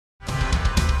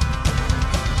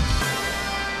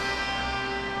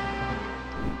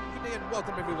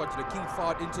welcome everyone to the King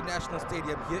Fahd International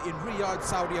Stadium here in Riyadh,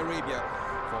 Saudi Arabia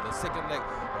for the second leg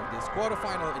of this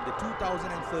quarterfinal in the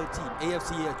 2013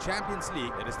 AFC Champions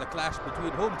League. It is the clash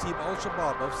between home team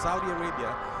Shabab of Saudi Arabia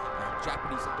and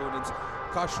Japanese opponents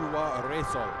Kashiwa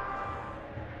Reysol.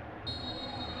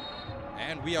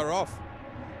 And we are off.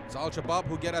 It's Shabab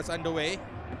who get us underway.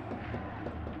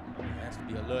 Has to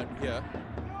be alert here.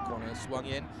 Corner swung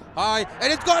in high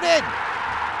and it's gone in!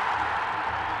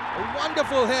 A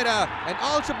wonderful header, and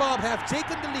Shabab have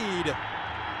taken the lead.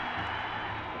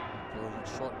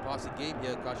 Short passing game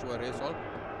here, Kashiwa Reysol.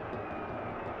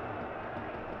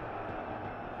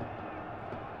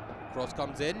 Cross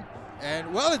comes in,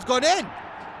 and well, it's gone in.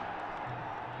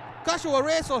 Kashiwa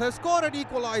Reysol has scored an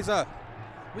equalizer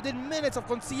within minutes of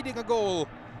conceding a goal.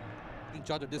 In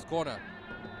charge of this corner.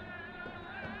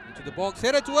 Into the box,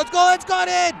 headed towards goal, it's gone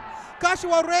in!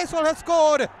 Kashiwa Reysol has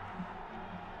scored.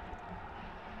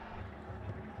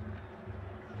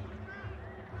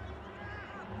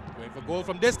 Going for goal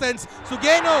from distance,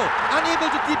 Sugeno unable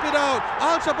to keep it out.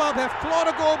 Shabab have clawed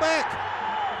a goal back.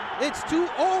 It's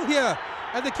 2-0 here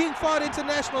at the King Fahd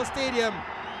International Stadium.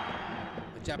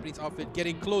 The Japanese outfit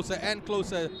getting closer and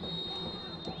closer.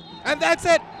 And that's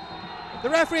it. The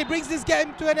referee brings this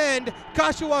game to an end.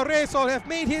 Kashiwa Reysol have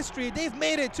made history. They've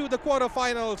made it to the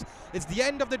quarterfinals. It's the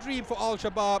end of the dream for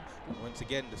Shabab. Once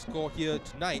again, the score here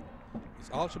tonight is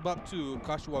Shabab 2,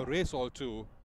 Kashiwa Reysol 2.